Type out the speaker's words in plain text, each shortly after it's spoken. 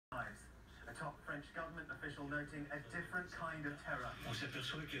French government official noting a different kind of terror. On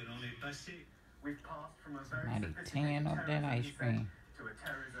s'aperçoit que l'on est passé. We've passed from a very Somebody sophisticated tearing up that ice cream. to a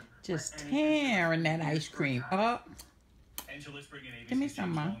terrorism Just tearing that ice cream up. And so let's bring in Give me ABC's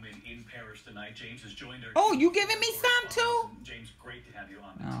some, Mom. Coleman in Paris tonight. James has joined our Oh, team. you giving me some too? James, great to have you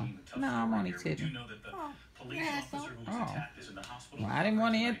on the No. team. A tough No, I'm story only here. We kidding. do know that the police yeah, officer who was Oh. attacked is in the hospital. Well, I didn't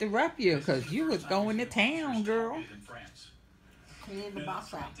want to interrupt you because you was going to town, girl. In France. Clean the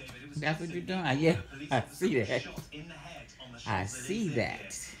box out. That's what you're doing? Yeah, I see that. I see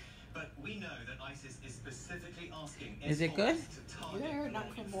that. But we know that ISIS is specifically asking. Is it good? You never heard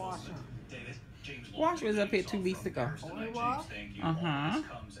nothing from Washer. David, James Wash was up here 2 weeks ago. Oh, he was? Uh-huh.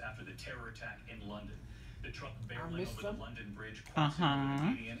 Comes after the terror attack in London. The truck barreling missed over him. the London Bridge, Uh-huh.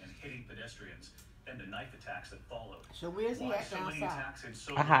 and hitting pedestrians. Then the knife attacks that followed. So where's he Why at so down many south? attacks in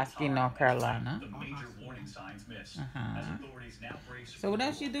so Ahoskie, little North time? Carolina. The major warning signs missed. Uh-huh. As authorities now brace So what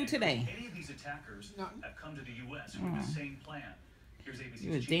else you do and today? Any of these attackers Nothing. have come to the U.S. with the same plan. Here's ABC's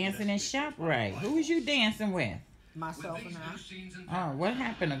You was chief dancing in investigator, ShopRite. Who was you dancing with? Myself and I. Oh, what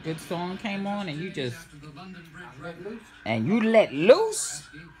happened? A good song came on and you just... I let loose. And you let loose?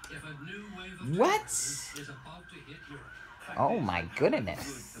 What? Oh my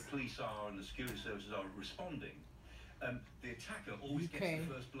goodness. The police are and the security services are responding. The attacker always gets Okay.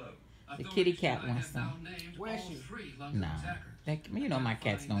 the first blow. The kitty cat wants some. Where's she? Nah. You know my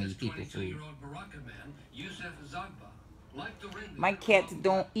cats don't eat people food. My cats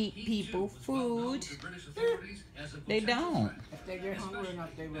don't eat people food. They don't. If they get hungry enough,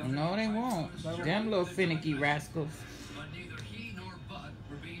 they will. No, they won't. Them little finicky rascals.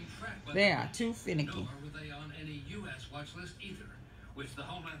 They are too finicky. Which the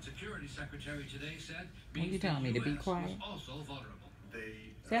Homeland Security Secretary today said What you telling me, to be quiet? also vulnerable.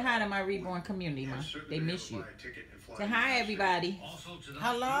 Say hi to my reborn community, Ma. They miss you. Say hi, everybody. Also tonight,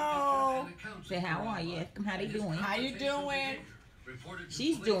 Hello. Say how are you? Ask them how they doing. How you doing?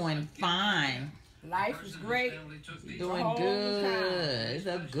 She's doing fine. Life is great. Doing whole good. It's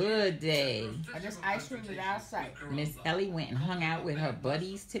a good day. I just ice cream is out of sight. Miss Ellie went and hung out with her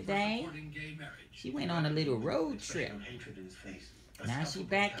buddies today. She went on a little road trip. Now she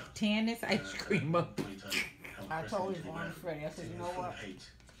back tearing this ice cream up. I told his mom Freddie, I said, you know what?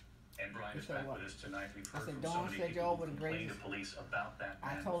 And Brian is said back what? with us tonight. We've I heard said, from Dawn so many said people y'all who were the complained greatest. to police about that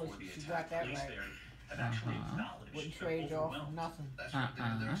I man told her before the she attack. got that Police right. there have actually acknowledged Wouldn't they're trade y'all for overwhelmed. nothing. That's right,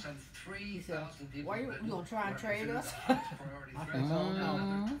 there are some He said, 3,000 people. why you gonna try and trade us? Priority I threats. said, oh no.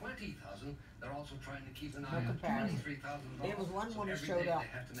 Another 20,000. They're also trying to keep an eye on comparison. 23,000. There was one So woman every showed day up.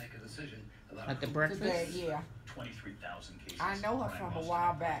 They have to make a decision about At the who- breakfast? Today, yeah. 23,000 cases. I know her Brian from a Wilson.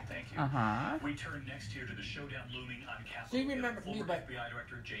 while back. Thank you. Uh-huh. We turn next here to the showdown looming on Capitol She Hill. remembered me, Former but FBI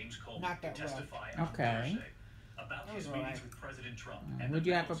Director James Coleman not that to well. testify on Okay. Thursday about his all meetings right. with President Trump Mm, and what'd the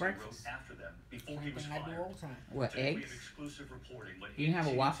you have for memos he wrote breakfast? after them before he Same was thing I do fired. all the time. What, Today we have eggs? exclusive reporting what You didn't have a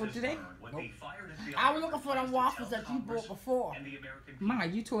ABC waffle has today? learned when Nope. the fired FBI I was looking for them director waffles tell that you brought Congress before. and the American Ma,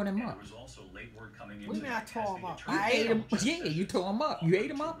 people. you tore them And up. there was also late word coming in What do you mean I today tore as them the up? Attorney I ate General them. Jeff Yeah, you Sessions tore them up. You offered ate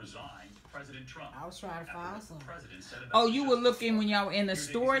them to up? resign President Trump. I was trying to find some. President said about Oh, you were Justice looking when y'all were in the Here's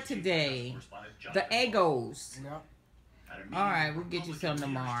store ABC's chief today. correspondent, The Jonathan Eggos. Yep. At a meeting All right, with we'll get you Republican some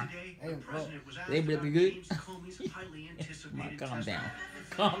tomorrow. leaders today, Hey, the look, president was asked they will be about good. James Comey's highly anticipated Calm down. testimony.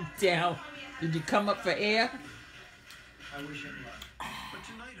 Calm down. Did you come up for air? I wish him luck. But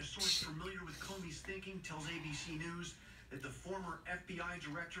tonight, a source familiar with Comey's thinking tells ABC News that the former FBI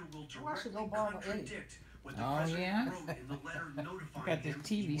director will I should directly go borrow Ellie. contradict what the Oh, president yeah? wrote in the letter notifying Got this him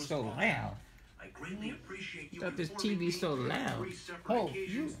TV he was so fired. loud. I greatly appreciate you Got this informing TV me so on loud. 3 separate Oh,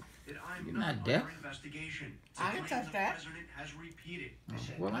 occasions that I'm you're not not under deaf? investigation. It's a I can claim touch the that. president has repeated.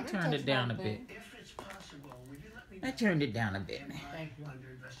 Well, I I didn't turned touch it down a that bit. thing. If it's possible, will you let me I know? turned it down a bit. Am I Thank you. under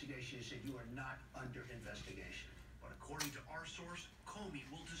investigation? You said you are not under investigation. But according to our source, Comey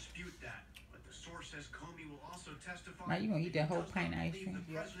will dispute that. But the source says Comey will also testify. Ma, you gonna eat that whole does pint of not ice believe cream?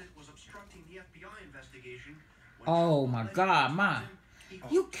 The president was obstructing the FBI investigation. when Oh, Trump my alleged God, Ma. him, he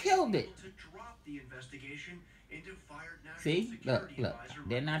You was killed it. able to drop the investigation into fired National See? Look, Security look. Advisor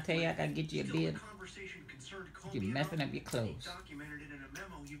Didn't I Michael tell you I Flynn. gotta get you a Still, the bib? conversation concerned You're Comey messing enough up your that clothes. He documented it in a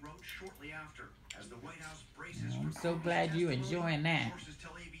memo he wrote shortly after. As the White House braces I'm for so Comey's glad you testimony, enjoying that. Sources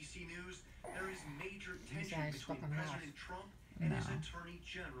tell ABC News there is major These tension guys between stuck in the house. President Trump and his No. Attorney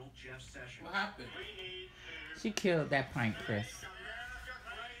General Jeff Sessions. What happened? She killed that pint, Chris.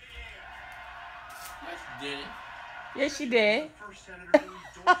 Yes, you did it. Yes, she did. The first senator who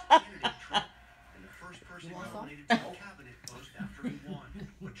endorsed candidate Trump and the first person You want some? nominated to the cabinet post after he won.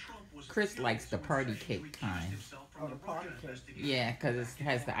 But Trump was Chris likes the furious party when Sessions cake recused kind. himself from Oh, the party Russia cake. investigation. Yeah, because it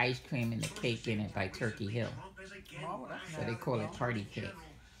has the ice cream and the cake in it by Turkey Hill. Trump has again Oh, that's lashed So they out call at it the party Attorney cake. General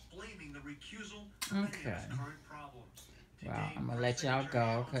blaming the recusal for many of his Okay. current problems. Well, Today, I'm gonna let y'all Press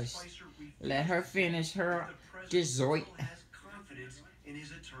go, Secretary 'cause Alan Spicer let her refuses finish her that the president dessert. still has confidence in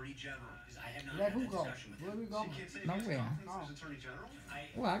his attorney general. I have not Let had who that go? discussion with Where him. we go? He can't say he has Nowhere. confidence in his attorney general?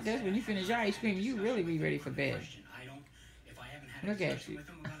 Well, I guess when you finish your ice cream, you really be ready for bed. Question. I don't. If I haven't had a Look at discussion you. with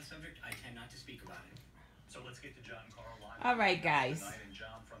him about a subject, I tend not to speak about it. So let's get to John Carl live. All right, guys. Tonight, and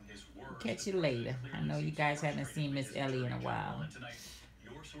John, from his words, Catch you later. I know you guys haven't seen Miss Ellie in a while. And tonight,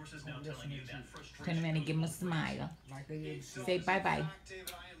 your sources now telling you that frustration Turn around and give him a smile. Like they did. Say bye-bye.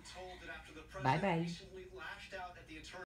 David, I am told that after the Bye-bye. president recently lashed out at the attorney